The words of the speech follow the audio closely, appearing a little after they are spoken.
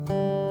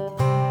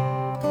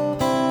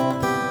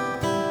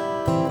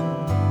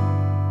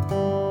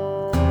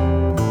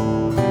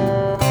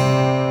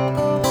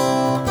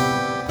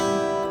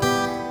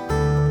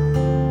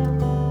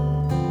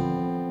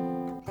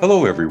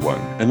Hello,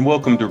 everyone, and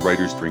welcome to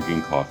Writers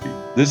Drinking Coffee.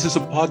 This is a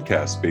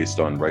podcast based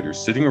on writers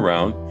sitting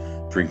around,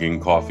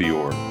 drinking coffee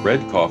or red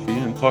coffee,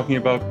 and talking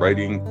about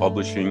writing,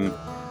 publishing,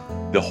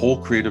 the whole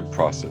creative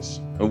process.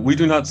 We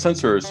do not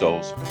censor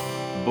ourselves,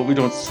 but we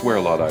don't swear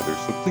a lot either,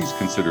 so please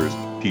consider us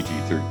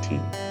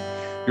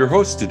PG-13. Your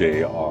hosts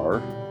today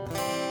are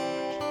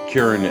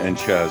Karen and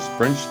Chaz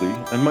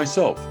Brenchley and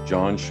myself,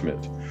 John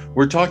Schmidt.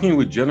 We're talking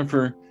with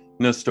Jennifer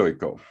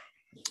Nestojko.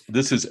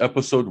 This is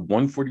episode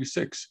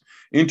 146,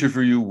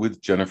 interview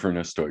with Jennifer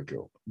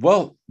Nestojko.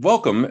 Well,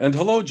 welcome and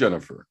hello,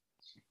 Jennifer.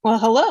 Well,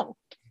 hello.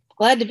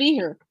 Glad to be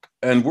here.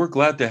 And we're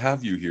glad to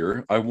have you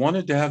here. I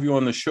wanted to have you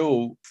on the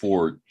show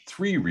for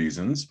three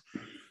reasons.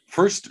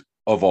 First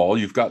of all,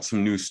 you've got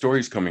some new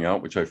stories coming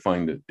out, which I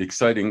find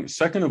exciting.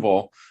 Second of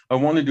all, I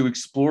wanted to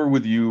explore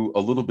with you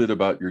a little bit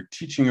about your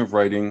teaching of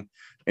writing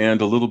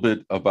and a little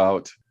bit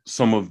about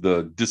some of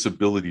the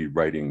disability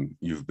writing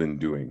you've been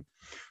doing.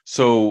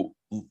 So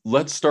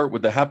let's start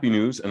with the happy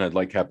news, and I'd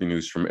like happy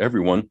news from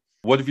everyone.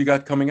 What have you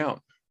got coming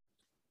out?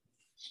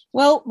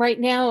 Well, right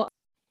now,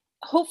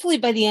 hopefully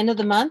by the end of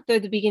the month or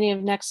the beginning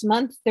of next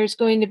month, there's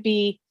going to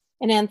be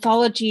an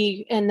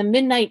anthology in the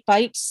Midnight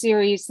Bites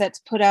series that's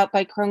put out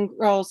by Crone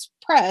Girls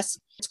Press.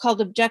 It's called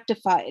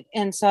Objectified.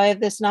 And so I have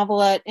this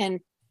novelette, and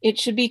it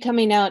should be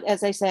coming out,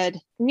 as I said,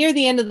 near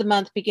the end of the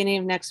month, beginning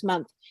of next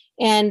month.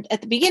 And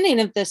at the beginning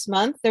of this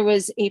month, there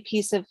was a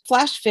piece of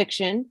flash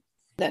fiction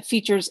that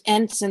features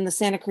Ents in the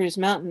Santa Cruz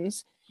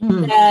Mountains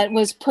that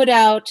was put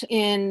out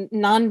in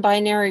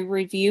Non-Binary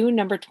Review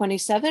number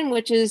 27,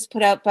 which is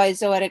put out by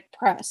Zoetic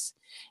Press.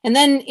 And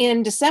then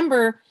in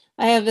December,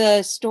 I have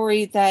a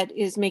story that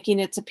is making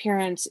its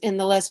appearance in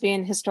the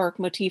Lesbian Historic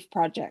Motif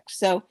Project.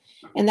 So,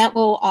 and that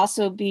will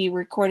also be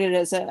recorded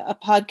as a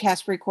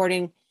podcast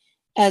recording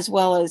as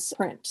well as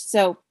print.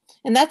 So,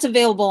 and that's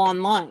available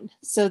online.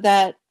 So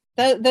that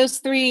those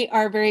three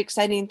are very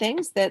exciting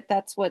things.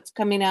 That's what's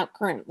coming out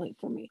currently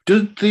for me.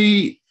 Did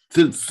the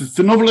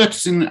novelette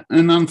is in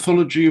an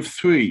anthology of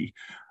three?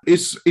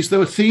 Is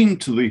there a theme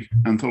to the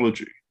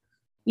anthology?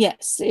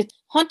 Yes, it's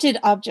haunted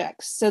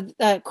objects. So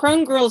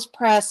Crone Girls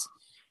Press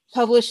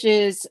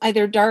publishes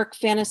either dark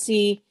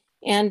fantasy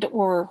and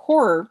or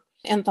horror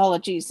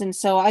anthologies. And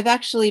so I've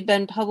actually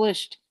been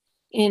published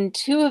in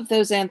two of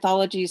those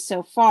anthologies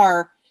so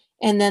far.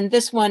 And then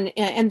this one,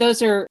 and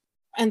those are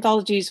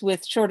anthologies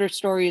with shorter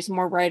stories,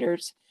 more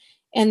writers.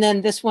 And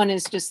then this one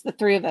is just the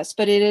three of us,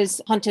 but it is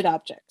haunted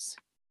objects.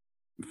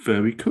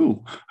 Very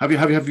cool. Have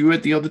you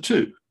read the other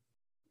two?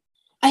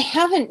 I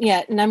haven't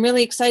yet, and I'm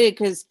really excited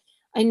because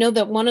I know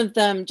that one of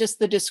them, just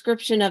the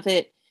description of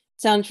it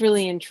sounds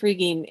really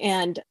intriguing,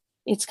 and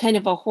it's kind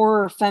of a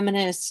horror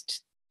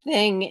feminist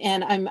thing,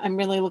 and I'm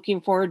really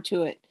looking forward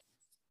to it.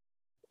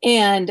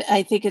 And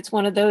I think it's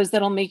one of those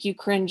that'll make you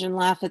cringe and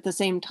laugh at the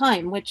same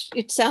time, which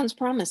it sounds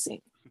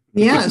promising.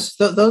 Yes,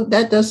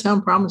 that does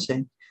sound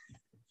promising.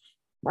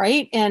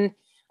 Right. And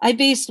I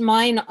based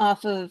mine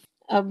off of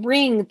a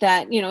ring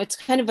that, it's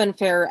kind of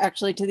unfair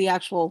actually to the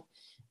actual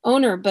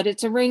owner, but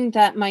it's a ring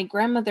that my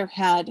grandmother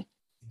had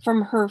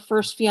from her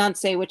first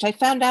fiance, which I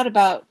found out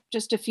about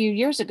just a few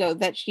years ago,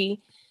 that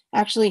she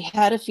actually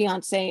had a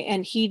fiance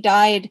and he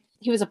died.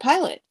 He was a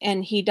pilot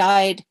and he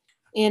died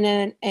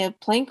in a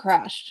plane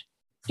crash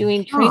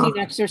doing training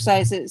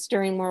exercises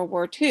during World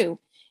War II.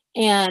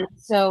 And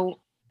so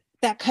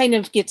that kind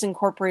of gets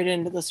incorporated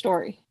into the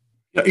story.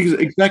 Yeah,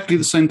 exactly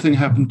the same thing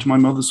happened to my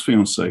mother's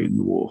fiance in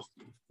the war.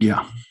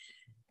 Yeah.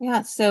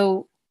 Yeah,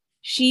 so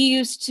she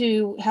used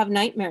to have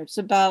nightmares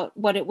about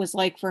what it was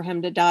like for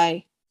him to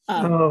die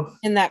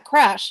in that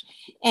crash.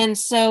 And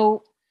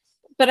so,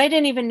 but I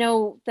didn't even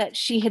know that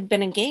she had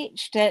been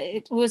engaged.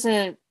 It was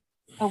a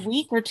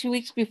week or 2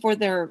 weeks before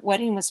their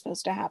wedding was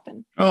supposed to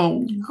happen.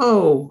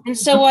 Oh. And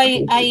so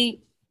I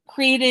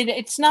created,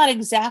 it's not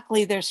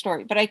exactly their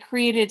story, but I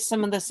created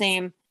some of the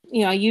same.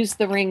 I used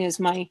the ring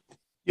as my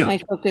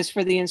focus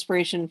for the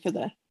inspiration for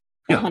the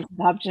haunted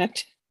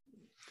object.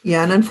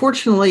 Yeah, and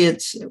unfortunately,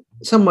 it's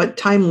somewhat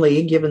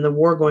timely given the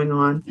war going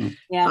on.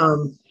 Yeah.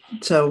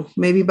 So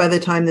maybe by the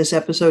time this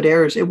episode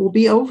airs, it will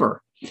be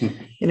over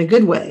in a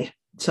good way.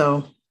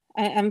 So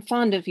I'm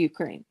fond of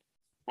Ukraine.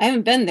 I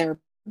haven't been there,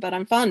 but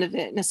I'm fond of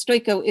it.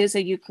 Nestojko is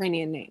a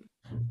Ukrainian name.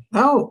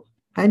 Oh,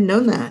 I hadn't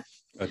known that.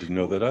 I didn't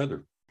know that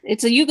either.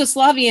 It's a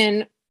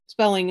Yugoslavian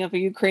spelling of a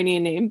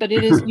Ukrainian name, but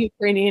it is a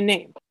Ukrainian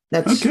name.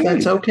 That's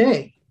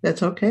okay.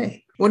 That's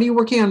okay. What are you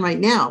working on right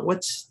now?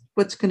 What's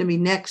going to be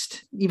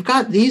next? You've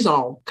got these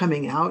all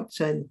coming out,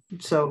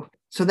 so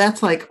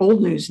that's like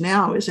old news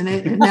now, isn't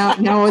it? And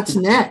now what's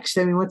next?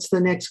 I mean, what's the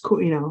next?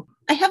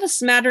 I have a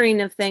smattering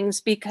of things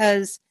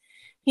because,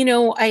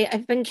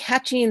 I've been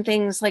catching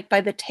things like by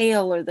the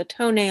tail or the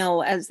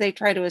toenail as they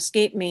try to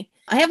escape me.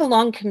 I have a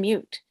long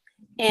commute,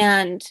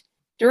 and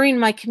during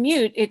my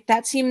commute,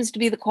 that seems to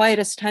be the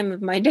quietest time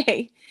of my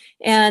day,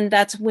 and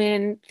that's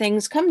when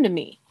things come to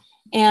me.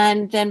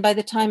 And then by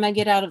the time I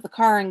get out of the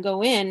car and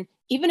go in,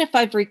 even if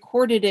I've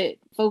recorded it,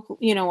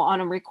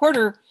 on a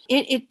recorder,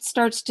 it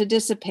starts to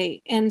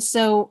dissipate. And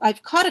so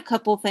I've caught a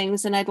couple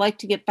things and I'd like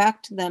to get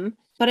back to them.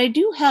 But I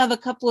do have a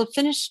couple of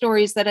finished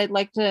stories that I'd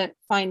like to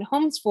find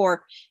homes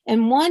for.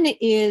 And one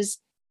is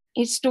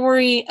a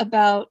story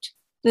about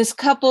this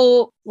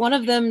couple. One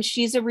of them,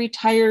 she's a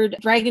retired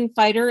dragon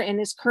fighter and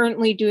is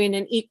currently doing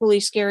an equally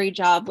scary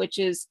job, which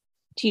is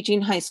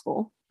teaching high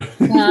school.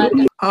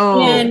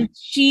 And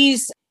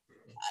she's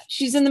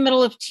in the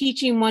middle of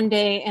teaching one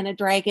day, and a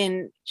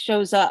dragon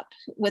shows up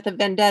with a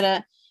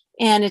vendetta,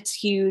 and it's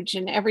huge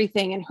and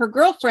everything. And her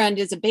girlfriend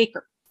is a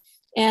baker.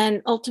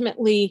 And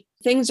ultimately,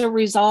 things are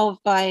resolved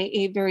by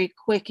a very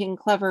quick and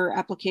clever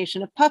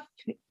application of puff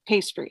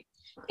pastry.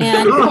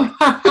 And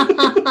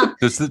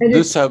does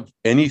this have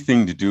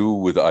anything to do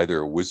with either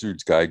A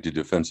Wizard's Guide to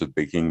Defensive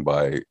Baking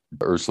by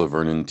Ursula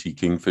Vernon T.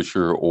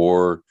 Kingfisher,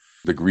 or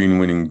the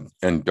Greenwing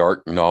and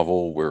Dark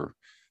novel where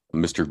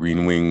Mr.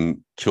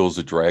 Greenwing kills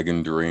a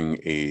dragon during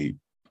a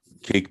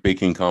cake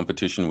baking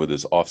competition with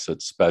his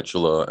offset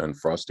spatula and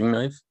frosting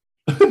knife?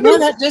 No,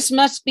 that just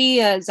must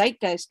be a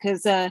zeitgeist,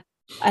 because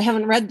I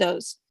haven't read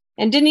those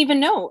and didn't even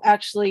know,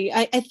 actually.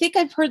 I think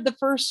I've heard the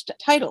first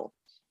title,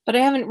 but I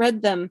haven't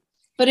read them.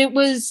 But I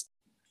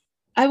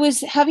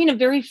was having a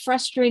very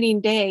frustrating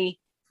day,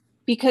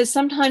 because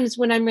sometimes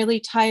when I'm really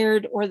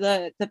tired or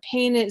the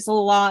pain is a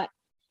lot,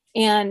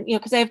 and,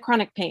 because I have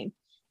chronic pain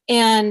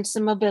and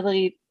some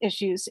mobility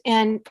issues.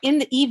 And in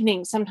the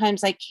evening,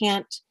 sometimes I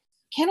can't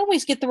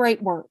always get the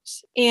right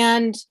words.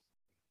 And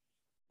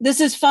this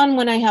is fun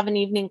when I have an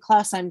evening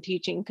class I'm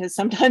teaching, because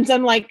sometimes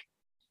I'm like,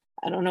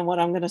 I don't know what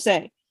I'm going to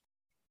say.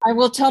 I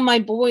will tell my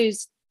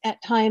boys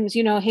at times,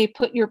 hey,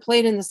 put your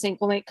plate in the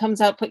sink. When it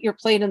comes out, put your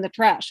plate in the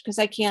trash, because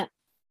I can't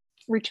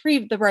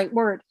retrieve the right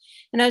word.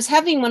 And I was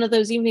having one of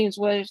those evenings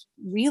where I was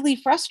really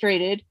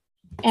frustrated.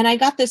 And I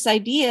got this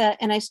idea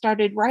and I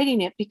started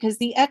writing it, because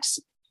the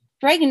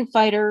ex-dragon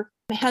fighter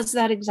has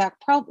that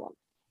exact problem.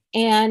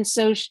 And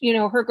so,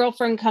 her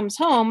girlfriend comes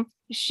home,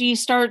 she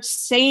starts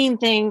saying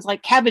things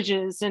like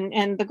cabbages,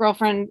 and the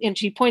girlfriend, and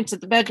she points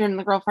at the bedroom, and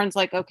the girlfriend's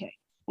like, okay.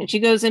 And she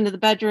goes into the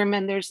bedroom,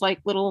 and there's like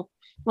little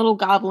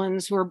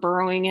goblins who are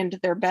burrowing into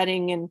their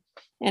bedding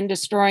and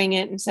destroying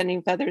it and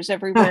sending feathers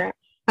everywhere.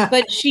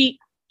 But she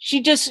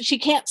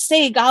can't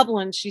say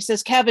goblins. She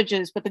says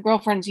cabbages, but the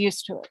girlfriend's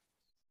used to it.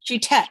 She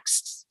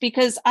texts,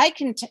 because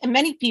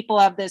many people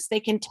have this. They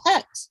can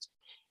text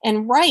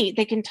and write.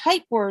 They can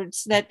type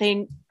words that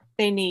they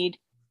need,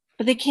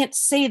 but they can't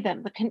say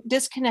them. The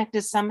disconnect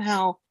is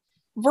somehow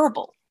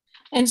verbal.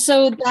 And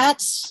so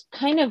that's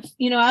kind of,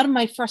 out of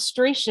my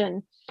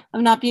frustration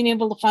of not being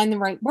able to find the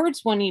right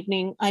words one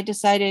evening, I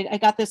decided, I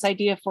got this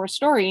idea for a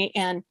story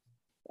and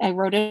I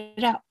wrote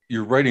it out.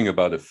 You're writing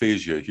about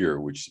aphasia here,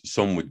 which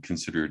some would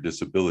consider a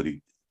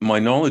disability. My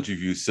knowledge of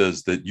you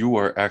says that you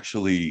are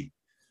actually,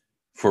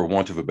 for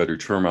want of a better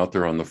term, out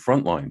there on the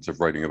front lines of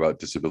writing about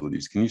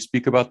disabilities. Can you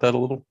speak about that a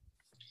little?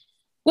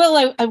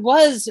 Well, I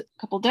was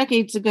a couple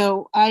decades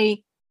ago.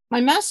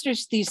 My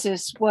master's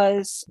thesis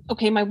was,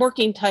 my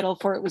working title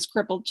for it was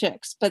Crippled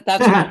Chicks, but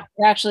that's what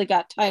it actually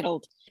got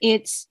titled.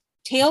 It's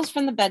Tales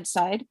from the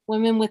Bedside,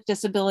 Women with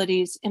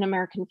Disabilities in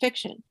American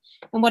Fiction.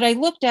 And what I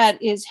looked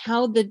at is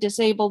how the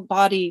disabled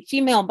body,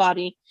 female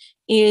body,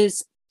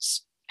 is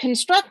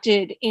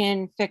constructed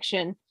in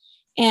fiction,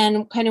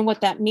 and kind of what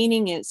that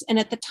meaning is. And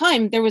at the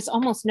time, there was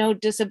almost no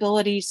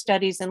disability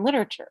studies in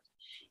literature.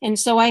 And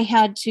so I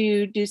had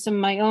to do some of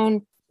my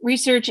own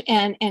research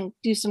and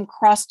do some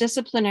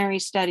cross-disciplinary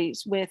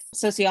studies with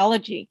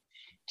sociology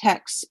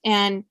texts.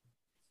 And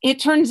it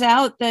turns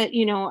out that,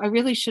 I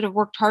really should have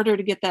worked harder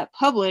to get that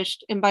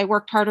published. And by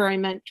worked harder, I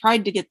meant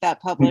tried to get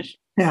that published.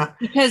 Yeah.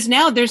 Because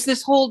now there's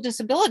this whole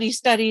disability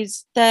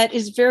studies that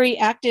is very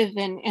active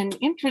and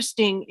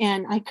interesting.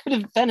 And I could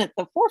have been at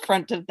the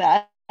forefront of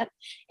that.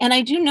 And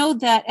I do know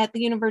that at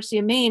the University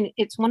of Maine,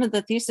 it's one of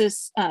the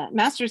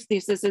master's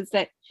theses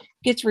that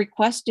gets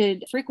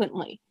requested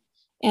frequently.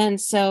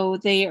 And so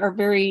they are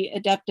very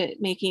adept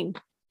at making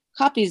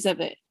copies of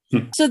it.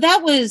 So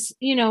that was,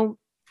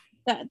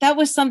 that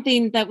was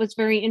something that was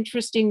very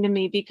interesting to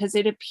me, because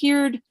it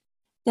appeared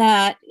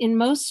that in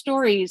most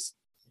stories,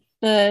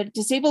 the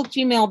disabled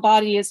female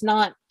body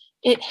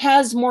it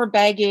has more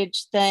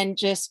baggage than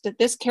just that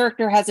this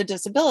character has a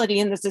disability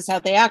and this is how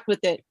they act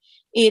with it.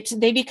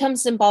 They become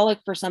symbolic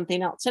for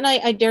something else. And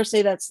I dare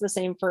say that's the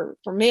same for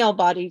male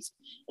bodies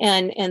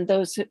and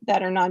those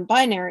that are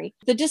non-binary.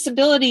 The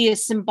disability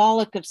is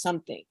symbolic of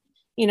something.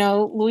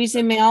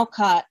 Louisa May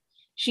Alcott,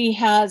 she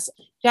has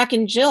Jack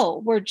and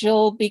Jill, where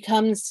Jill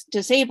becomes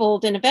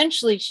disabled and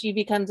eventually she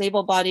becomes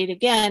able-bodied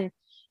again,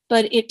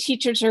 but it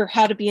teaches her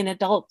how to be an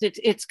adult.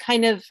 It's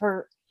kind of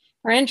her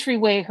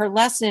entryway, her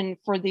lesson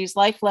for these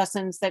life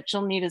lessons that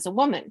she'll need as a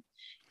woman.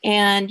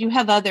 And you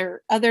have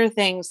other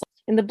things.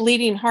 In The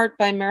Bleeding Heart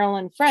by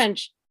Marilyn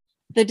French,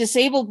 the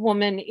disabled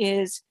woman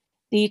is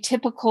the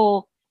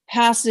typical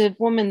passive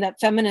woman that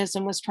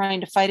feminism was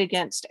trying to fight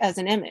against as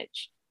an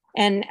image.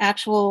 And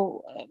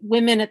actual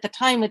women at the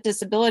time with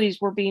disabilities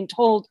were being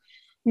told,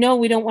 no,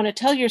 we don't want to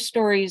tell your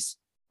stories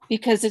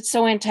because it's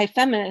so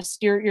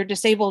anti-feminist. You're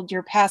disabled,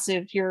 you're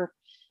passive, you're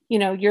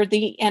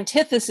the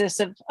antithesis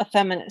of a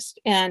feminist.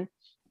 And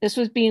this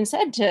was being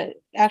said to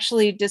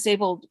actually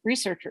disabled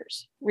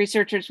researchers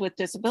with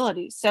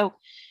disabilities. So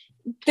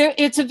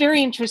it's a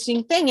very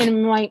interesting thing. And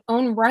in my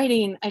own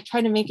writing, I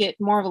try to make it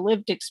more of a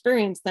lived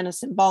experience than a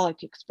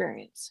symbolic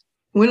experience.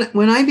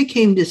 When I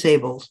became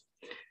disabled,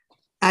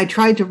 I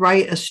tried to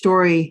write a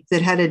story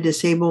that had a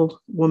disabled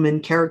woman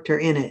character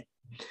in it,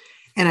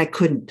 and I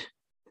couldn't.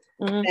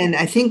 Mm-hmm. And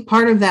I think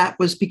part of that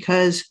was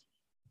because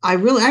I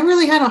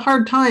really had a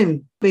hard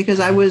time, because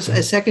I was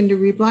a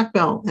second-degree black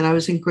belt and I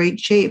was in great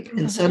shape,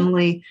 and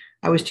suddenly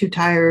I was too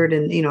tired,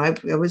 and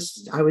I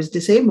was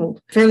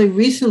disabled fairly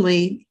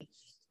recently.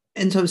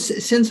 And so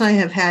since I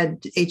have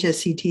had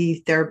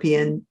HSCT therapy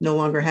and no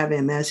longer have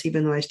MS,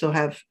 even though I still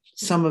have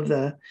some of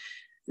the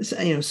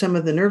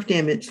nerve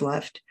damage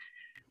left,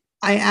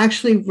 I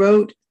actually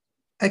wrote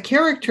a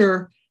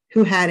character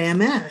who had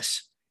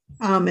MS.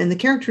 And the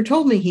character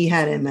told me he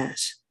had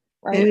MS.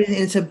 Right. And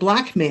it's a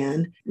black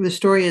man. The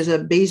story is a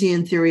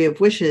Bayesian theory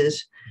of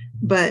wishes,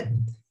 but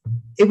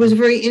it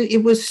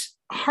was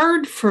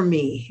hard for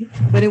me,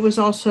 but it was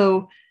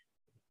also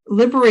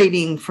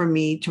liberating for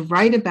me to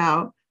write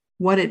about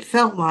what it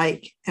felt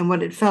like and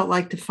what it felt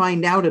like to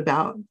find out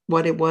about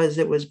what it was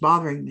that was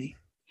bothering me.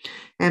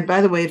 And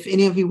by the way, if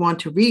any of you want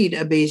to read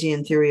A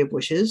Bayesian Theory of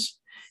Wishes,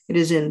 it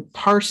is in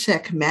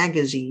Parsec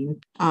magazine,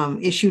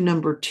 issue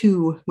number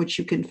 2, which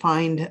you can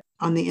find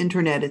on the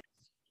internet.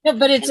 Yeah,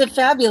 but it's a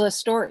fabulous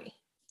story.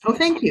 Oh,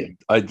 thank you.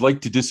 I'd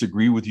like to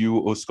disagree with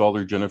you,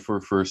 scholar Jennifer,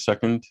 for a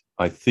second.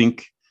 I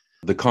think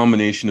the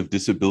combination of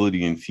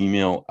disability and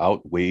female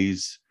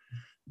outweighs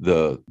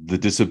the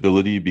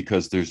disability,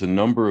 because there's a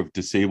number of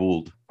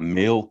disabled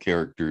male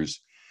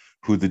characters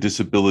who the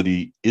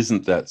disability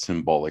isn't that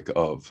symbolic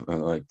of.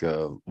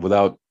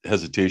 Without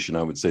hesitation,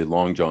 I would say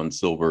Long John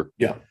Silver.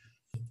 Yeah.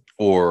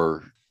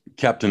 Or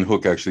Captain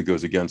Hook actually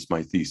goes against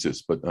my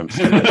thesis, but I'm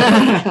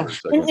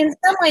in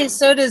some ways,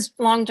 so does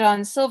Long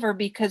John Silver,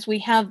 because we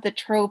have the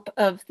trope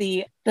of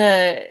the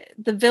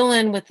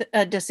villain with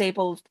a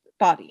disabled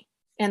body,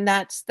 and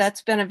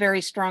that's been a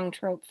very strong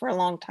trope for a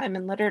long time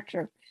in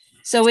literature.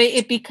 So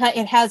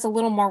it has a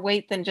little more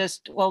weight than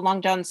just, well,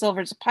 Long John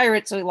Silver's a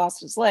pirate, so he lost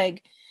his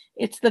leg.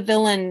 It's the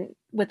villain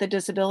with a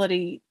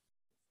disability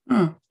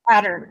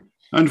pattern.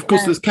 And of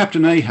course, there's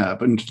Captain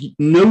Ahab, and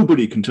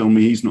nobody can tell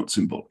me he's not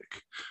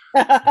symbolic.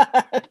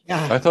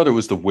 I thought it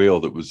was the whale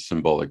that was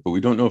symbolic, but we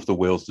don't know if the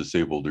whale's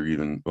disabled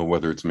or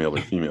whether it's male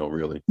or female,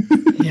 really.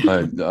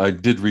 Yeah. I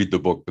did read the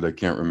book, but I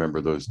can't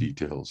remember those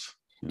details.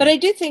 But I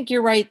do think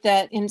you're right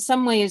that in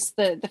some ways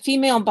the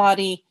female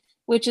body,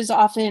 which is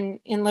often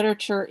in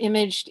literature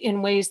imaged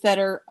in ways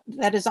that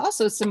is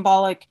also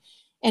symbolic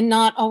and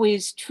not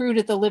always true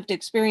to the lived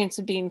experience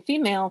of being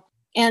female,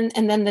 and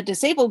then the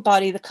disabled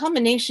body, the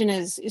combination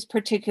is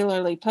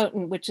particularly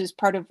potent, which is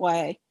part of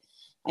why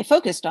I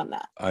focused on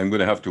that. I'm going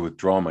to have to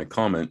withdraw my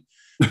comment,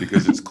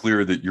 because it's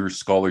clear that your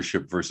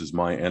scholarship versus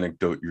my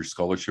anecdote, your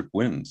scholarship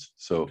wins.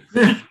 So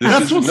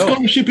that's what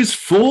scholarship is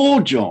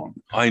for, John.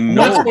 I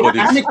know. That's what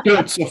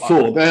anecdotes are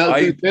for.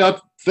 They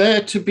are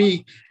there to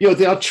be,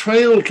 they are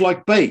trailed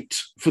like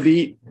bait for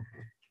the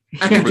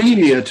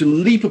academia to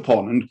leap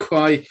upon and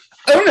cry,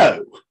 "Oh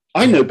no,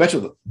 I know better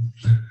than."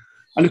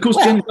 And of course,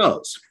 Jen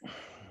does.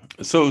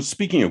 So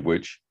speaking of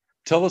which,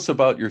 tell us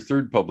about your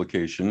third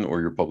publication,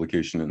 or your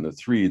publication in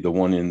the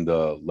one in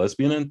the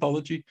lesbian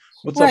anthology.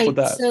 What's up with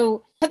that?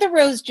 So Heather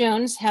Rose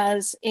Jones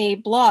has a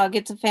blog.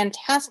 It's a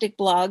fantastic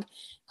blog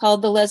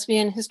called the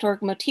Lesbian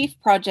Historic Motif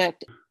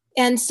Project.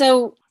 And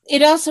so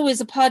it also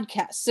is a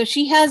podcast. So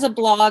she has a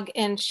blog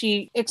and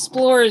she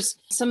explores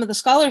some of the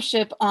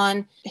scholarship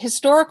on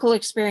historical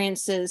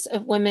experiences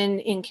of women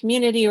in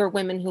community or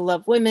women who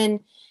love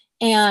women,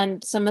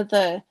 and some of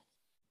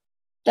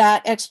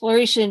that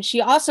exploration. She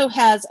also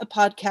has a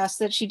podcast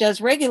that she does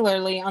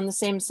regularly on the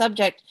same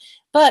subject,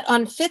 but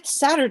on 5th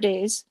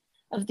Saturdays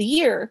of the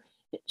year,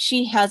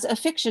 she has a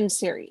fiction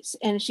series,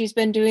 and she's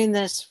been doing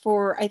this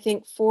for, I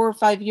think, 4 or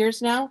 5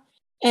 years now.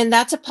 And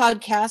that's a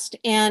podcast,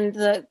 and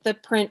the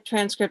print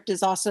transcript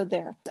is also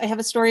there. I have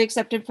a story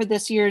accepted for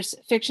this year's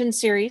fiction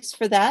series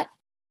for that.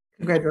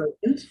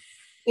 Congratulations.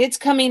 It's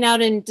coming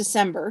out in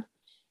December.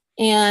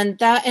 And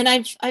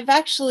I've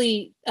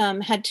actually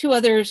had 2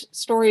 other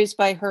stories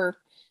by her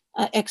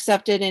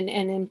accepted and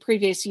in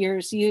previous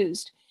years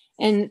used.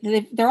 And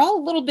they're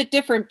all a little bit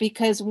different,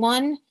 because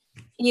one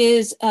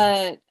is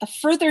a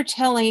further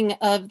telling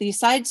of the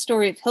side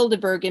story of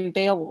Hildeberg in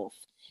Beowulf.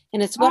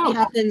 And it's what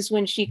happens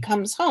when she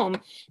comes home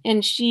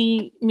and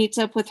she meets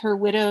up with her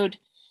widowed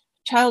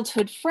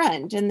childhood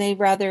friend, and they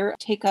rather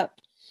take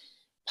up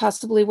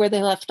possibly where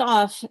they left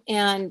off.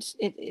 And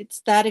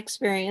it's that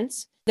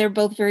experience. They're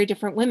both very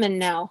different women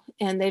now,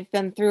 and they've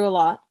been through a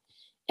lot.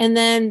 And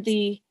then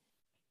the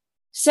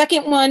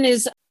second one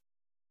is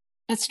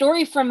a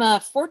story from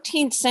a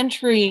 14th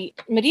century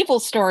medieval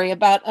story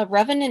about a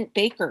revenant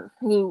baker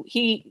who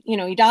he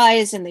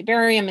dies and they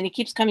bury him, and he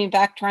keeps coming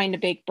back trying to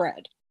bake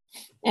bread.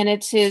 And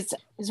it's his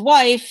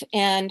wife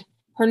and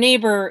her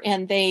neighbor,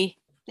 and they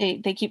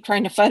they keep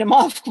trying to fight him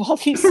off while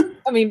he's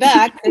coming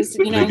back. Because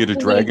Do they get a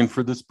dragon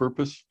for this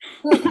purpose?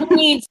 Who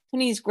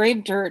needs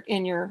grave dirt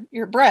in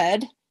your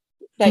bread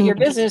that your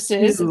business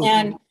is?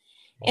 And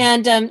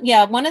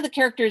one of the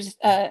characters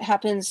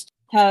happens to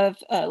have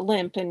a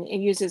limp and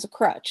uses a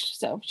crutch,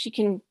 so she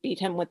can beat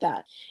him with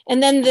that.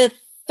 And then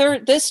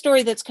this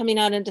story that's coming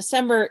out in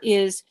December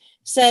is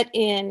set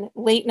in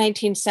late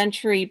 19th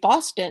century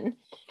Boston,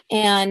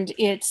 and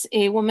it's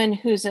a woman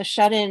who's a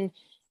shut-in,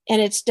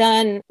 and it's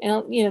done,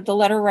 the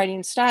letter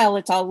writing style.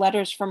 It's all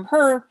letters from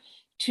her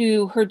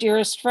to her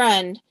dearest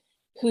friend,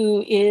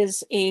 who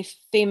is a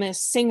famous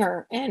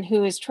singer and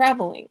who is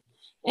traveling.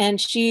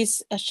 And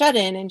she's a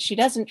shut-in and she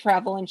doesn't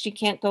travel and she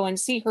can't go and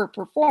see her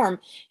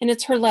perform. And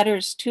it's her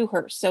letters to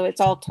her. So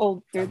it's all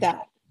told through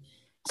that.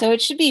 So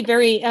it should be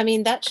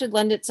that should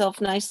lend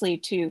itself nicely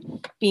to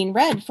being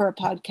read for a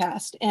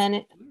podcast.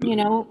 And,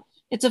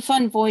 it's a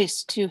fun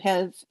voice to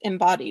have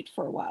embodied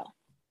for a while.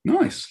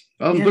 Nice.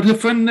 But her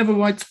friend never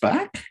writes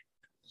back?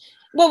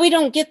 Well, we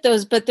don't get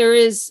those, but there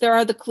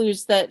are the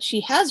clues that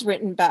she has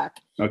written back.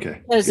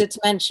 Okay. Because it's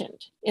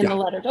mentioned in the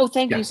letter. Oh,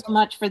 thank you so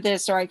much for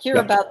this, or I hear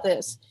about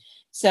this.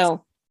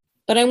 So,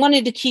 but I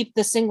wanted to keep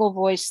the single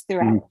voice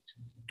throughout.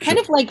 Kind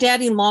of like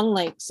Daddy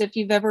Longlegs. If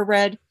you've ever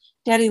read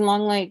Daddy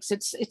Longlegs,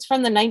 it's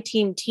from the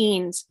 19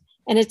 teens,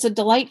 and it's a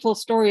delightful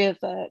story of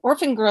an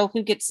orphan girl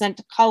who gets sent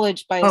to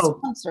college by a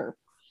sponsor.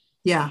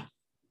 Yeah.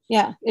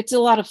 Yeah, it's a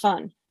lot of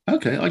fun.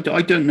 Okay, I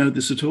don't know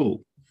this at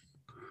all.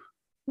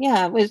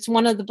 Yeah, it's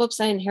one of the books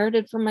I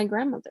inherited from my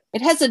grandmother.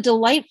 It has a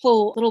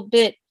delightful little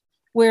bit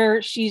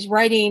where she's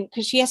writing,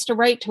 because she has to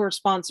write to her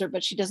sponsor,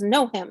 but she doesn't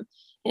know him.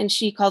 And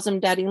she calls him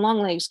Daddy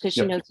Longlegs because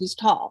she knows he's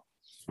tall.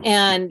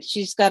 And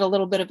she's got a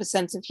little bit of a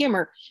sense of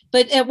humor.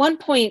 But at one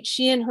point,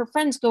 she and her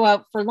friends go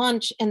out for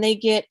lunch and they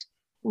get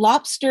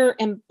lobster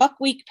and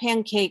buckwheat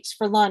pancakes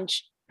for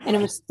lunch. And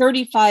it was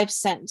 35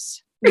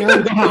 cents.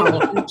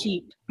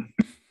 Cheap.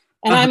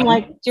 And I'm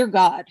like, dear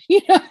God.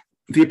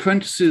 The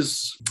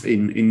apprentices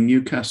in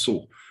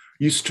Newcastle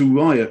used to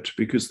riot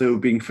because they were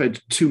being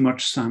fed too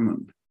much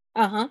salmon.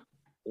 Uh-huh.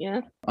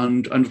 Yeah.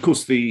 And of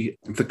course the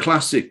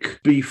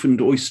classic beef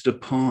and oyster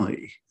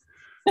pie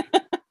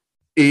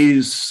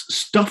is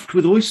stuffed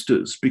with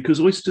oysters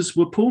because oysters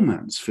were poor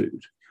man's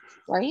food.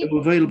 Right. They were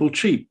available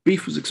cheap.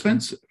 Beef was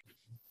expensive.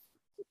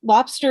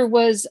 There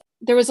was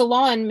a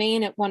law in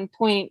Maine at one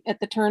point at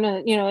the turn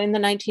of, in the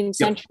 19th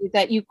century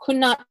that you could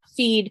not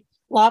feed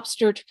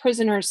lobster to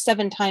prisoners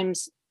 7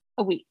 times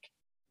a week.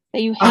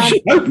 That you had.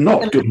 I hope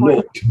not. Good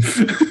Lord.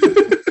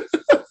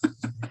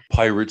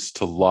 Pirates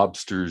to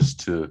lobsters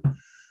to.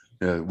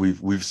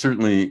 We've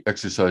certainly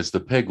exercised the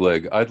peg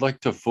leg. I'd like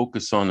to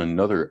focus on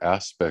another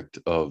aspect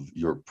of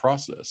your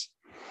process,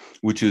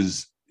 which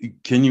is,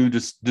 can you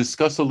just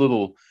discuss a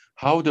little,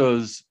 how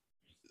does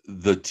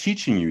the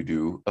teaching you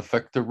do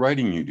affect the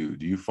writing you do?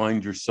 Do you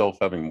find yourself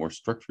having more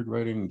structured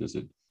writing? Does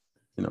it,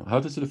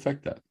 how does it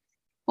affect that?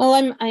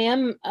 Well,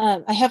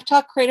 I have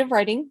taught creative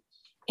writing,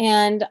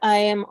 and I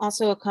am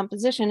also a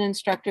composition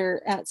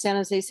instructor at San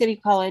Jose City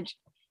College.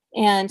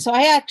 And so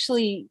I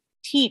actually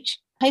teach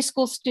high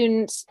school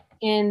students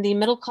in the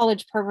middle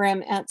college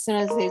program at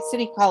San Jose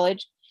City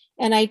College,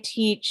 and I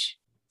teach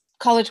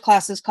college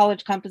classes,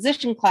 college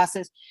composition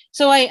classes.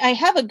 So I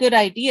have a good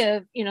idea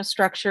of,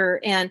 structure.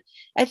 And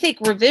I think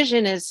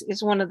revision is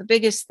one of the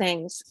biggest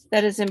things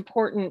that is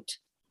important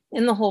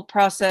in the whole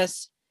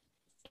process.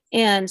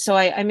 And so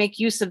I make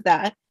use of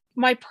that.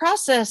 My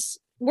process,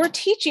 where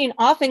teaching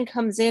often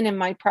comes in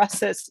my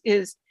process,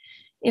 is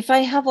if I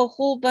have a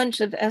whole bunch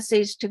of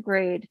essays to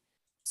grade,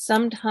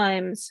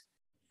 sometimes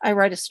I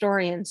write a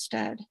story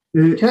instead.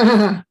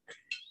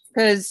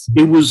 Because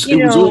it was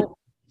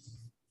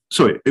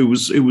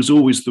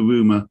always the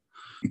rumor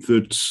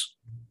that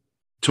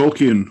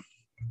Tolkien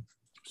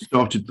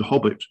started The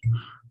Hobbit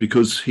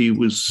because he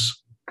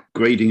was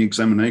grading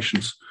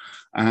examinations,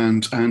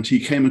 and he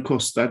came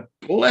across that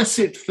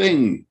blessed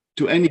thing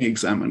to any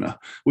examiner,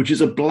 which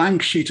is a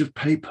blank sheet of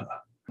paper,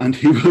 and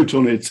he wrote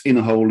on it, "In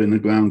a hole in the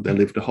ground there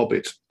lived a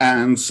hobbit,"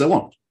 and so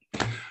on.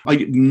 I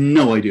get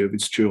no idea if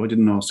it's true. I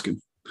didn't ask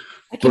him.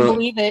 I can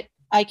believe it.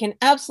 I can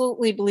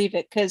absolutely believe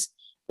it, because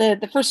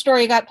the first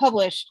story got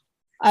published,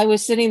 I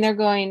was sitting there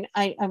going,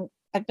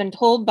 I've been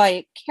told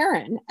by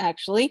Karen,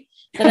 actually,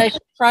 that I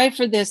should try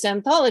for this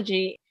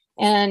anthology.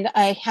 And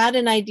I had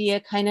an idea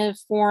kind of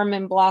form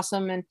and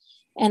blossom. And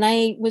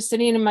I was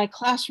sitting in my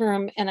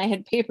classroom and I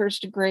had papers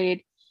to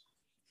grade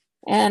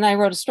and I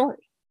wrote a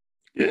story.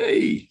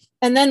 Yay.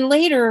 And then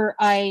later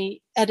I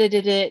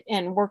edited it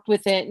and worked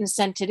with it and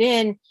sent it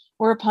in,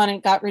 whereupon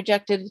it got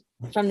rejected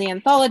from the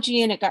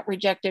anthology and it got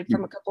rejected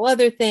from a couple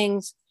other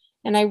things.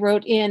 And I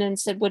wrote in and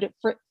said, would it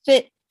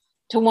fit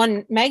to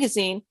one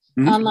magazine,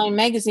 online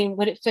magazine,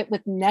 would it fit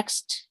with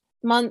next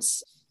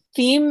month's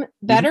theme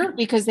better?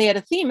 Because they had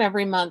a theme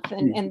every month,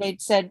 and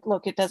they'd said,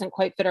 look, it doesn't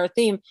quite fit our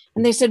theme.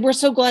 And they said, we're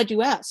so glad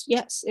you asked.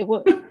 Yes, it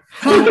would.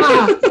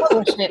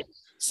 Published it.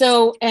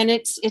 So, and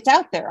it's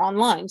out there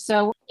online.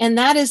 So, and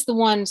that is the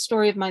one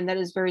story of mine that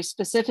is very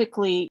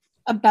specifically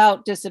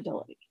about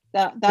disability.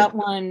 That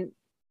one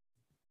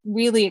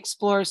really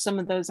explore some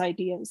of those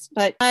ideas.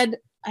 But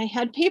I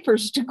had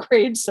papers to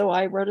grade, so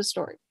I wrote a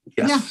story.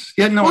 Yes.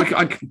 Yeah, no,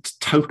 I can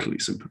totally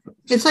sympathize.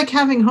 It's like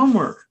having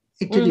homework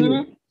to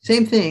do.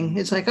 Same thing.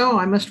 It's like, oh,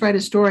 I must write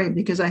a story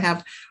because I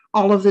have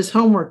all of this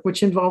homework,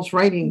 which involves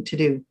writing to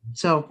do.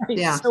 So,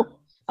 yeah. So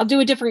I'll do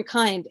a different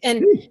kind.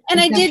 And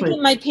I did get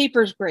my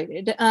papers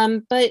graded,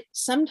 but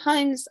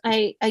sometimes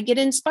I get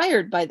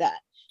inspired by that.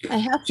 I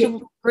have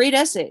to grade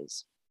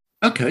essays.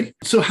 Okay.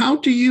 So how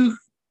do you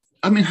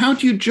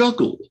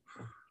juggle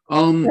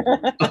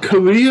a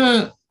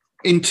career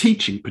in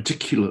teaching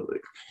particularly,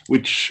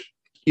 which,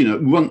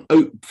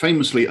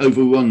 famously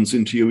overruns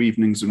into your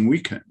evenings and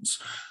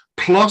weekends,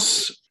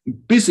 plus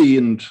busy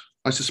and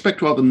I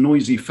suspect rather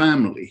noisy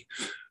family,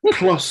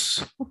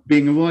 plus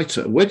being a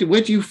writer? Where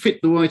do you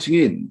fit the writing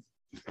in?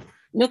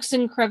 Nooks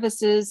and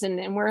crevices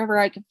and wherever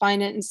I could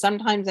find it. And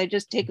sometimes I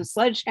just take a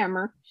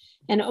sledgehammer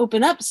and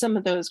open up some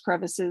of those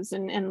crevices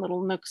and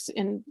little nooks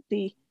in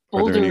the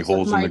boulders. Are there any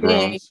holes in the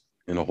ground?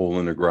 In a hole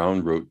in the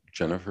ground, wrote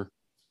Jennifer.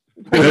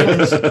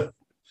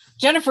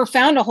 Jennifer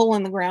found a hole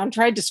in the ground,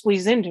 tried to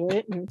squeeze into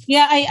it. And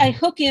I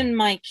hook in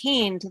my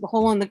cane to the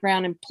hole in the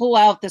ground and pull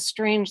out the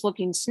strange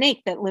looking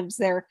snake that lives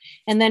there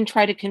and then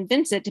try to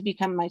convince it to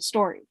become my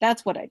story.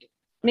 That's what I do.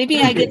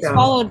 Maybe I get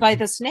swallowed by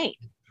the snake,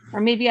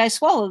 or maybe I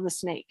swallow the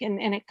snake and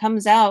it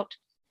comes out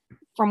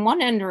from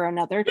one end or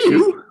another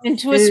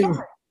into a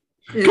story.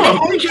 Come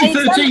on,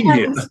 PG-13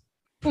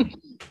 here.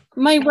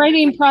 My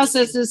writing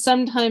process is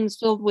sometimes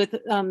filled with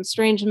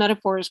strange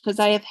metaphors because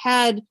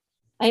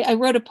I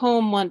wrote a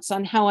poem once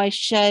on how I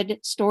shed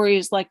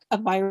stories like a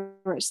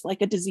virus,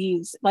 like a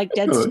disease, like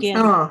dead skin.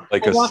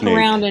 Like I a walk snake.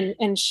 around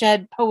and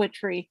shed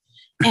poetry,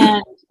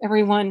 and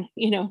everyone,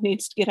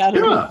 needs to get out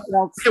of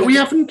it. Yeah, we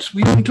haven't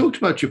talked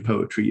about your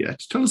poetry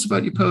yet. Tell us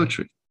about your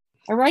poetry.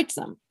 I write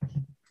some.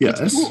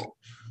 Yes. Cool.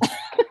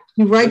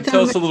 You write them.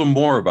 Tell us a little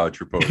more about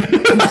your poetry.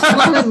 A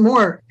little bit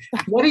more.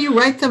 What do you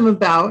write them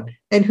about,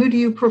 and who do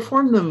you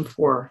perform them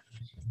for?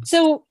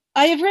 So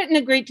I have written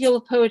a great deal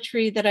of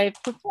poetry that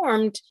I've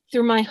performed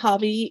through my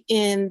hobby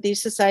in the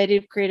Society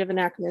of Creative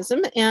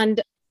Anachronism.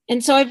 And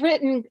so I've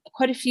written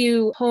quite a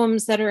few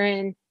poems that are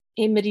in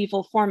a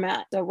medieval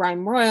format, the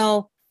rhyme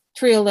royal,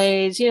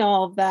 triolets,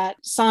 all of that.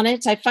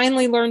 Sonnets. I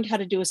finally learned how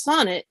to do a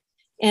sonnet,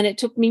 and it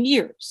took me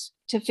years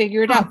to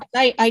figure it out.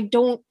 I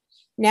don't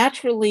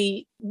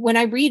naturally, when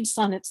I read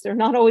sonnets, they're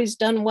not always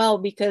done well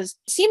because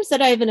it seems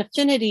that I have an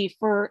affinity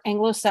for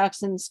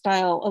Anglo-Saxon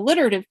style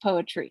alliterative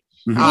poetry.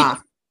 Mm-hmm. It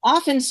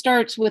often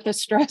starts with a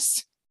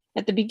stress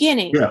at the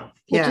beginning,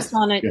 which a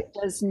sonnet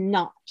does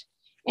not.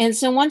 And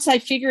so once I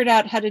figured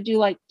out how to do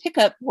like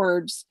pickup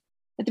words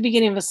at the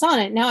beginning of a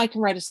sonnet, now I can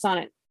write a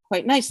sonnet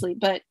quite nicely.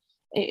 But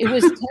it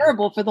was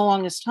terrible for the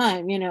longest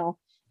time,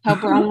 how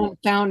Brown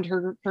found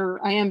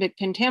her iambic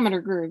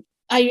pentameter groove.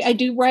 I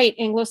do write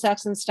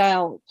Anglo-Saxon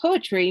style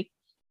poetry,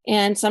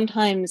 and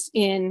sometimes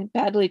in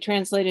badly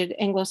translated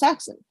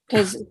Anglo-Saxon,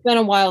 because it's been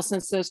a while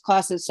since those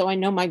classes, so I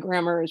know my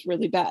grammar is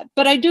really bad,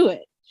 but I do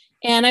it.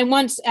 And I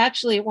once,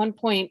 actually, at one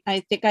point,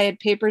 I think I had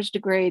papers to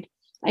grade.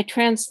 I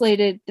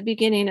translated the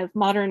beginning of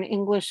modern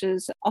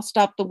English's "I'll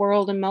stop the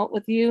world and melt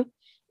with you"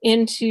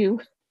 into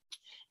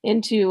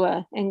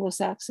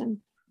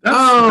Anglo-Saxon.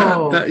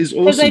 That is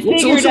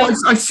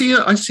awesome.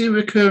 I see a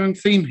recurring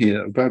theme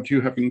here about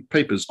you having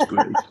papers to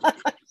grade.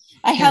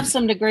 I have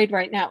some to grade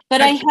right now, but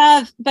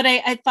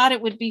I thought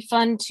it would be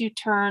fun to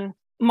turn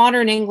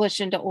modern English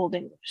into Old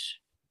English.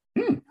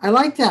 I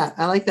like that.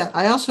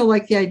 I also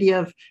like the idea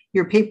of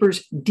your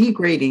papers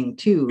degrading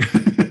too.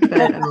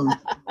 But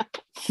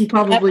you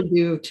probably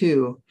do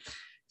too.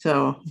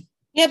 So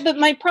yeah, but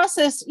my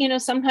process,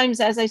 sometimes,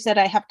 as I said,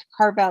 I have to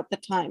carve out the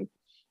time.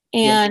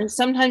 And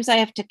sometimes I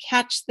have to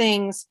catch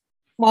things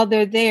while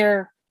they're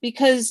there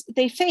because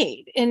they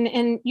fade.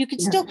 And you can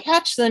still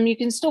catch them. You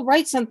can still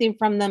write something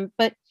from them,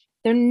 but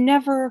they're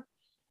never,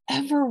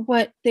 ever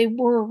what they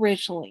were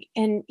originally.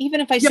 And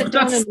even if I sit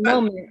down in a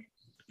moment.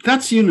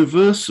 That's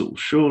universal,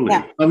 surely.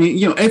 Yeah. I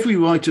mean, every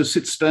writer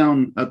sits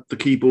down at the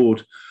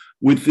keyboard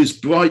with this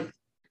bright,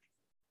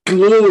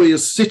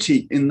 glorious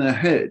city in their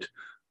head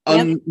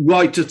and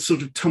write a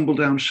sort of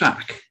tumble-down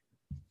shack.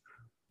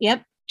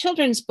 Yep.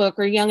 Children's book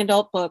or young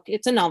adult book.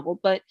 It's a novel,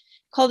 but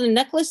called A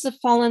Necklace of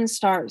Fallen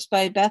Stars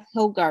by Beth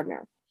Hill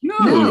Gardner.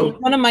 No.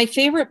 One of my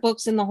favorite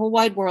books in the whole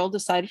wide world,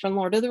 aside from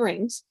Lord of the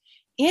Rings.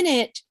 In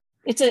it,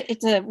 it's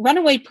a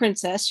runaway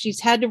princess. She's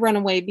had to run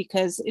away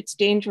because it's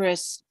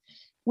dangerous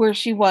where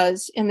she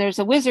was, and there's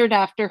a wizard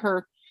after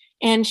her,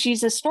 and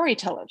she's a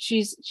storyteller.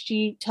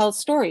 She tells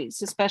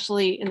stories,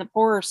 especially in the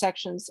poorer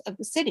sections of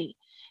the city.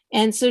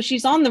 And so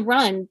she's on the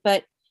run,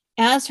 but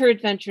as her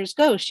adventures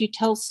go, she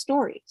tells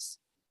stories.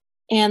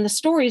 And the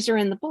stories are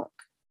in the book.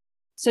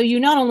 So you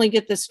not only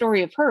get the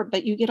story of her,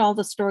 but you get all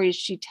the stories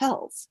she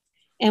tells.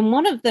 And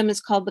one of them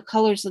is called The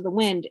Colors of the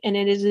Wind. And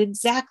it is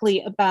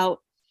exactly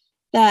about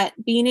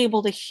that, being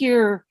able to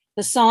hear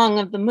the song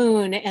of the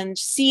moon and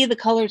see the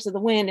colors of the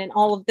wind and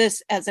all of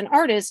this as an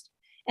artist.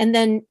 And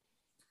then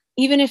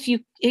even if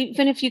you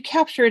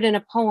capture it in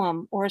a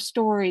poem or a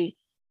story,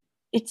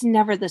 it's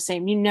never the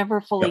same. You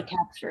never fully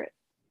capture it.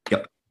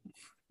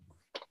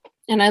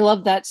 And I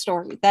love that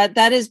story. That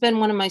has been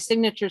one of my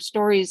signature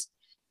stories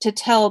to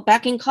tell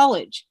back in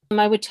college.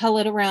 I would tell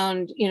it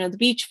around, the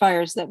beach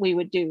fires that we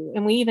would do.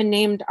 And we even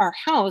named our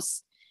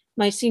house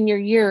my senior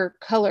year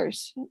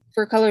Colors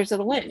for Colors of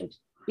the Wind.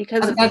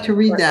 Because I've got to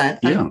read that.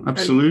 Yeah,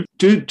 absolutely.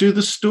 Do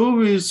the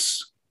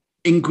stories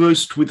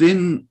engrossed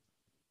within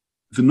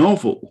the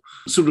novel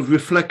sort of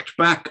reflect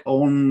back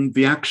on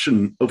the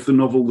action of the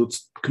novel that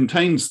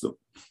contains them?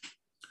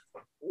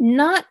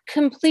 Not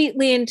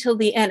completely until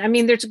the end. I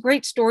mean, there's a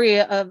great story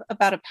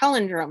about a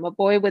palindrome, a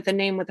boy with a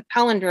name with a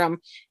palindrome,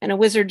 and a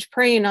wizard's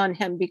preying on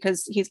him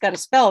because he's got a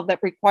spell that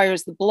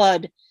requires the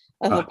blood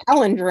of a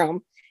palindrome.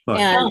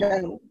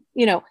 And,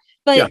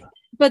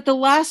 but the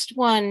last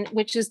one,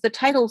 which is the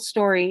title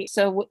story,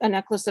 so A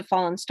Necklace of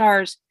Fallen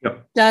Stars,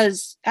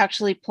 does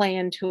actually play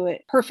into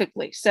it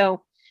perfectly.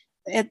 So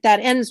that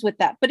ends with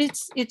that. But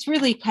it's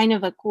really kind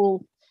of a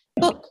cool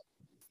book.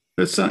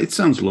 It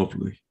sounds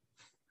lovely.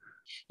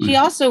 She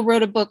also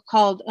wrote a book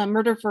called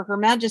Murder for Her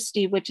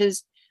Majesty, which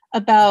is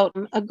about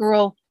a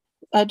girl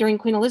during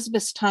Queen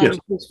Elizabeth's time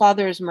whose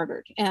father is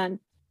murdered. And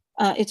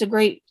it's a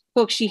great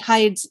book. She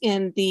hides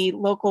in the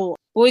local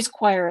boys'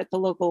 choir at the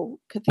local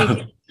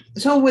cathedral.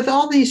 So with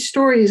all these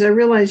stories, I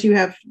realize you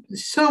have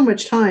so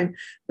much time,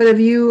 but have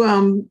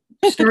you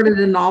started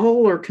a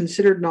novel or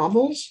considered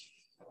novels?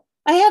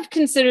 I have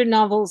considered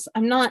novels.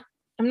 I'm not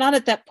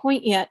at that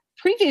point yet.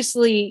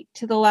 Previously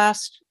to the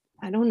last,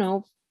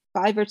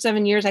 5 or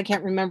 7 years, I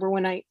can't remember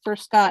when I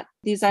first got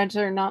These Eyes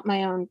Are Not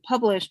My Own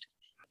published,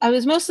 I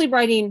was mostly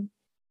writing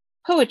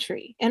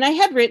poetry. And I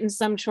had written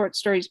some short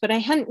stories, but I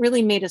hadn't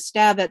really made a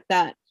stab at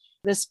that.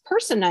 This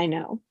person I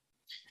know,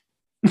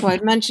 who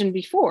I'd mentioned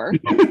before,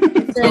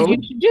 said,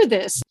 you should do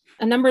this.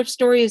 A number of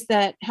stories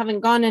that haven't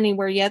gone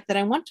anywhere yet that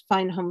I want to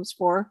find homes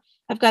for.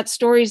 I've got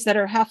stories that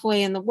are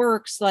halfway in the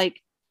works,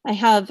 like I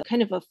have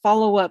kind of a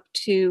follow-up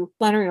to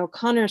Flannery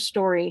O'Connor's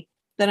story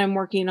that I'm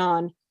working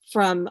on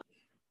from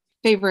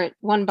favorite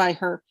one by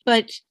her.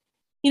 But,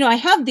 I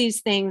have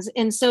these things.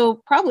 And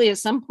so probably at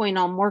some point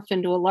I'll morph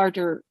into a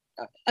larger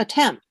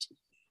attempt.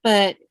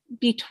 But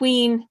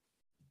between,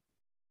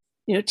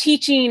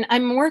 teaching,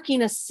 I'm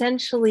working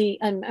essentially,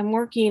 I'm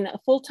working a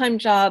full-time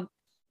job,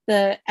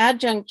 the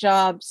adjunct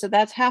job. So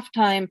that's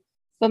half-time.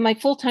 But my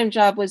full-time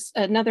job was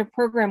another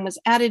program was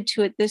added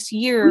to it this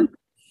year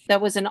that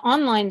was an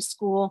online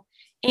school.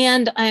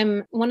 And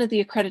I'm one of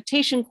the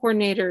accreditation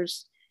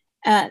coordinators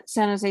at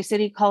San Jose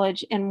City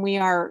College, and we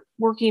are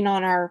working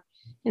on our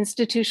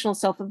institutional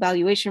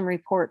self-evaluation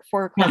report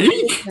for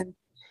accreditation.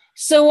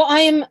 So I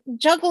am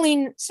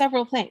juggling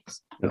several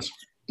things. Yes.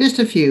 Just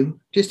a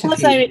few.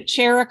 Plus, I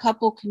chair a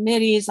couple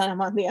committees.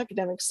 I'm on the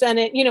academic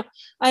senate.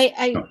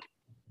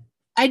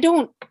 I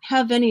don't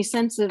have any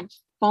sense of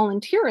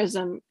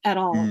volunteerism at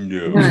all.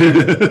 No.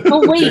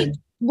 Oh,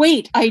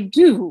 wait, I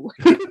do.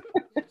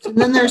 And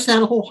then there's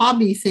that whole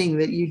hobby thing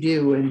that you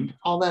do and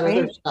all that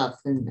other stuff.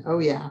 And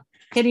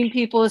hitting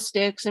people with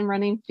sticks and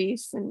running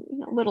feasts and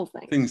little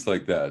things. Things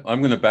like that.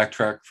 I'm going to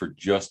backtrack for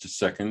just a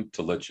second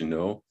to let you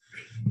know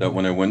that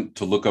when I went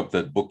to look up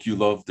that book you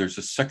love, there's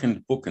a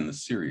second book in the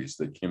series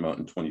that came out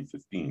in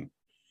 2015.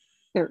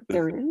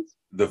 There is?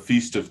 The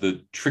Feast of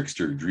the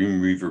Trickster,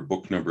 Dreamweaver,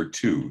 book number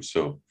 2.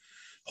 So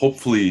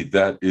hopefully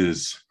that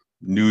is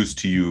news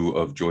to you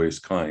of joyous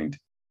kind.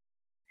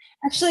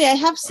 Actually, I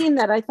have seen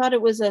that. I thought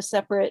it was a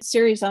separate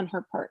series on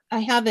her part. I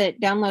have it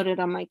downloaded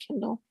on my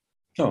Kindle.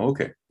 Oh,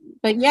 okay.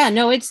 But yeah,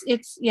 no, it's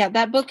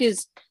that book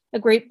is a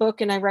great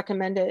book and I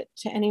recommend it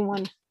to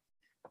anyone.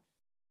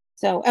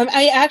 So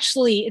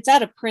it's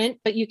out of print,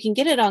 but you can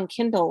get it on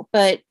Kindle.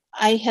 But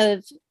I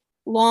have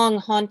long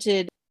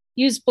haunted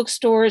used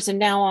bookstores and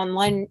now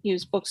online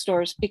used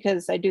bookstores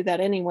because I do that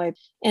anyway.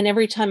 And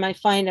every time I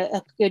find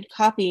a good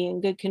copy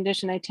in good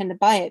condition, I tend to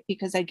buy it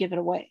because I give it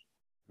away.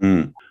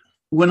 Mm.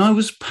 When I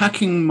was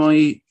packing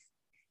my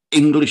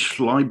English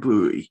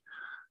library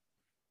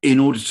in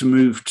order to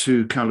move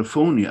to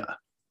California,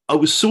 I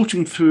was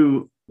sorting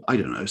through,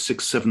 6,000,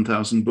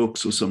 7,000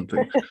 books or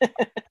something.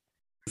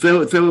 There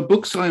are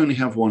books I only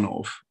have one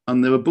of,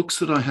 and there are books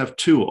that I have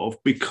two of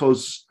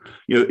because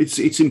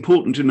it's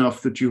important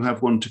enough that you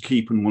have one to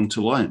keep and one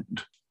to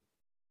lend.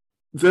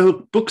 There are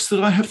books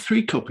that I have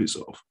 3 copies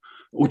of,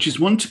 which is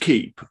one to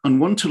keep and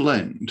one to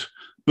lend.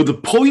 But the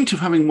point of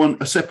having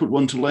a separate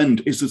one to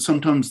lend is that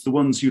sometimes the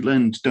ones you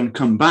lend don't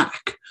come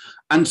back.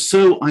 And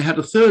so I had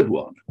a third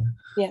one.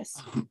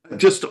 Yes.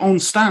 Just on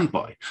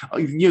standby.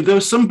 There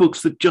are some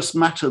books that just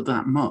matter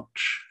that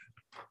much.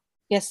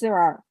 Yes, there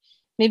are.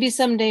 Maybe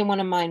someday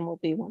one of mine will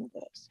be one of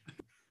those.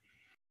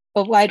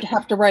 But I'd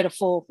have to write a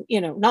full,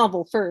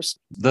 novel first.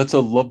 That's a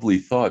lovely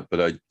thought,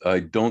 but I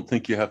don't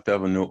think you have to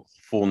have a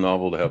full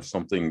novel to have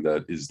something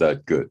that is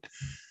that good.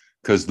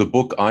 Because the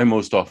book I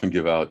most often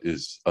give out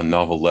is a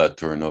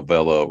novelette or a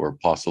novella or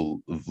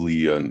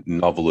possibly a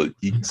novelette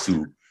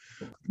itsu,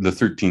 The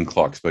 13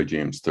 Clocks by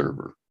James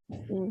Thurber,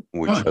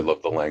 which I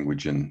love the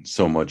language in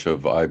so much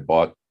of. I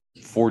bought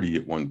 40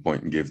 at one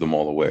point and gave them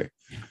all away.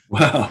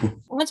 Wow. I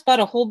once bought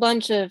a whole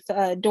bunch of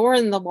Door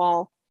in the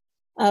Wall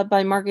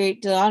by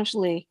Marguerite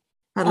d'Angely.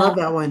 I love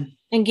that one.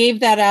 And gave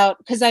that out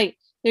because there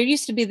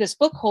used to be this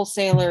book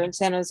wholesaler in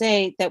San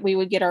Jose that we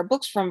would get our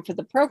books from for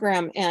the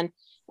program. And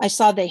I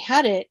saw they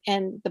had it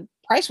and the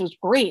price was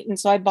great. And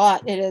so I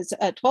bought it as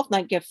a 12th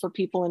night gift for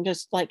people and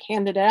just like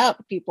handed it out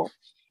to people.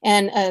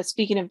 And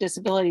speaking of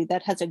disability,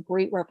 that has a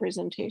great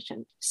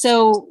representation.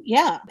 So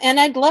yeah, and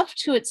I'd love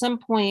to at some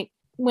point,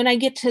 when I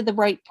get to the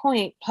right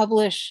point,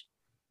 publish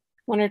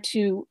 1 or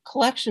 2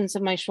 collections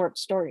of my short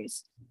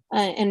stories.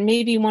 And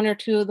maybe 1 or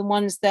 2 of the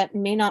ones that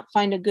may not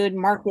find a good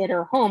market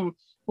or home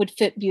would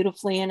fit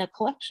beautifully in a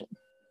collection.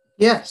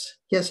 Yes,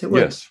 it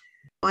would. Yes.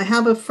 I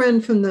have a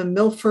friend from the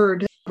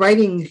Milford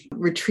writing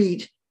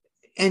retreat,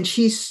 and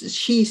she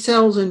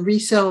sells and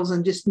resells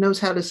and just knows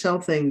how to sell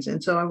things.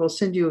 And so I will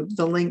send you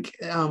the link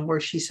where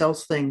she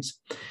sells things.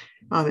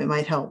 It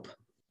might help.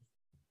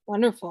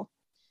 Wonderful.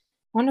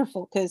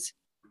 Because,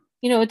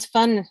 it's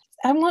fun.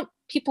 I want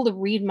people to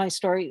read my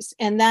stories.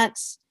 And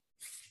that's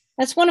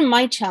one of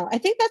my challenges. I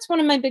think that's one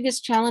of my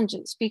biggest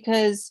challenges,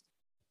 because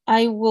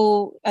I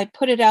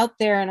put it out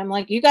there and I'm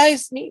like, you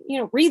guys need,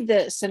 read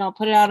this, and I'll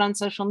put it out on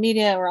social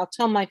media or I'll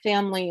tell my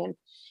family,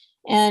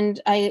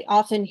 and I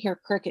often hear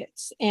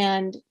crickets.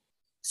 And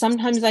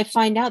sometimes I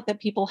find out that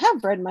people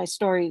have read my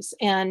stories,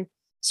 and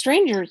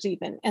strangers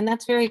even, and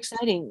that's very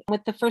exciting.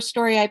 With the first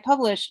story I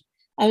published,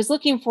 I was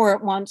looking for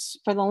it once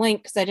for the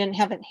link because I didn't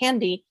have it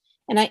handy,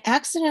 and I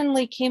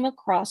accidentally came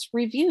across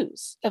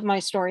reviews of my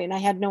story, and I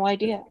had no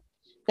idea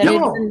that it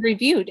had been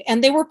reviewed,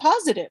 and they were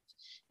positive.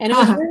 And it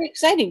was very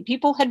exciting.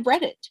 People had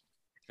read it.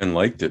 And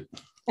liked it.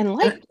 And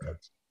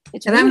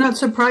I'm not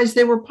surprised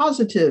they were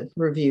positive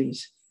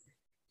reviews.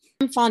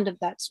 I'm fond of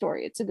that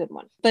story. It's a good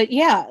one. But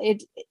yeah,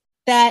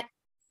 I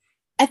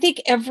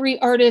think every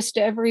artist,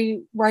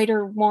 every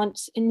writer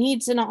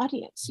needs an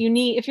audience.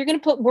 If you're going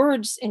to put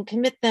words and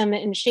commit them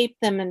and shape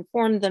them and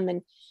form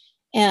them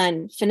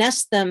and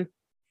finesse them,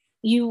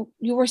 you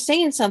were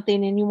saying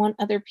something and you want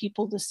other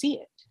people to see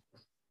it.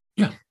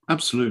 Yeah,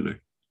 absolutely.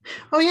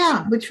 Oh,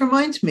 yeah. Which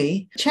reminds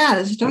me,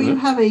 Chaz, don't you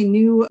have a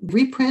new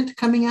reprint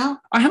coming out?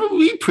 I have a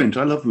reprint.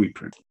 I love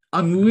reprint.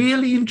 I'm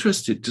really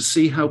interested to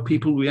see how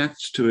people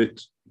react to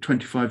it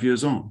 25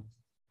 years on.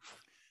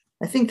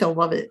 I think they'll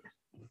love it.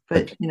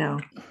 But,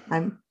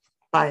 I'm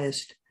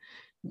biased.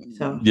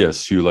 So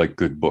yes, you like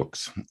good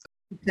books.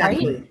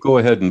 Exactly. Go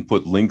ahead and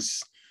put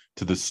links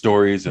to the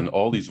stories and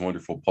all these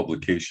wonderful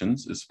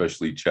publications,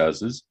 especially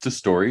Chaz's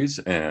stories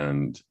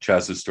and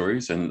Chaz's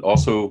stories, and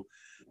also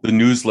the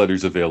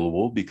newsletters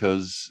available,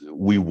 because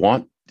we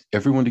want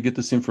everyone to get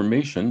this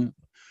information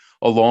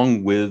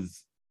along with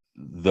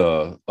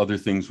the other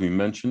things we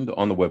mentioned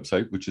on the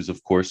website, which is,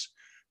 of course,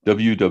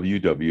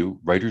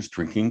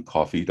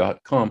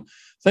 www.writersdrinkingcoffee.com.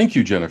 Thank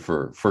you,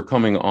 Jennifer, for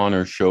coming on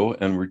our show.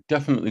 And we're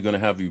definitely going to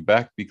have you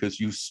back, because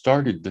you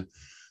started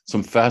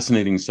some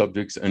fascinating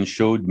subjects and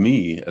showed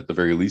me, at the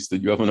very least,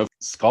 that you have enough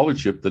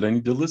scholarship that I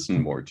need to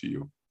listen more to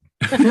you.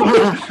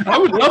 I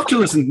would love to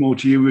listen more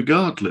to you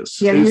regardless.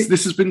 Yeah,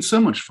 this has been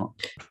so much fun.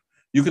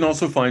 You can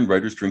also find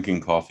Writers Drinking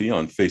Coffee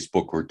on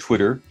Facebook or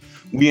Twitter.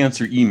 We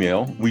answer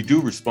email. We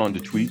do respond to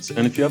tweets.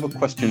 And if you have a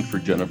question for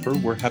Jennifer,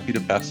 we're happy to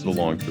pass it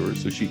along to her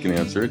so she can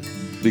answer it,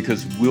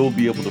 because we'll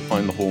be able to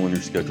find the hole in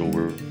her schedule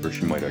where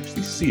she might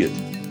actually see it.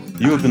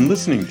 You have been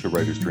listening to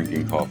Writers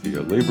Drinking Coffee,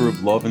 a labor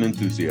of love and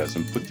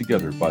enthusiasm put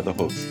together by the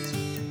hosts.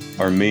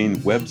 Our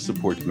main web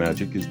support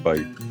magic is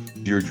by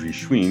Deirdre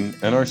Schween,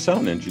 and our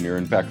sound engineer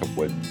and backup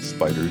web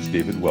spider is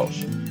David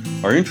Welsh.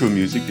 Our intro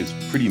music is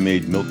Pretty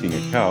Maid Milking a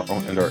Cow,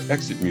 and our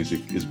exit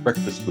music is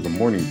Breakfast with a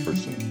Morning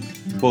Person,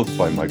 both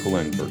by Michael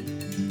Enberg.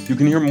 You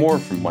can hear more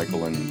from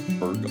Michael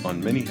Enberg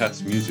on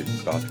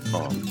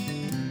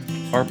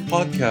manyhatsmusic.com. Our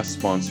podcast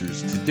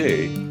sponsors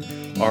today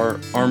are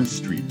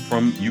Armstreet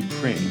from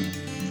Ukraine.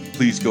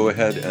 Please go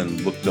ahead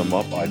and look them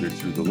up either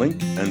through the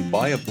link and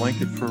buy a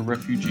blanket for a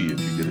refugee if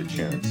you get a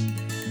chance.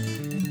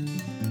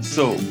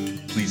 So,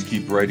 please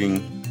keep writing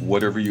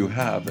whatever you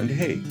have, and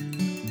hey,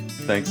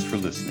 thanks for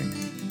listening.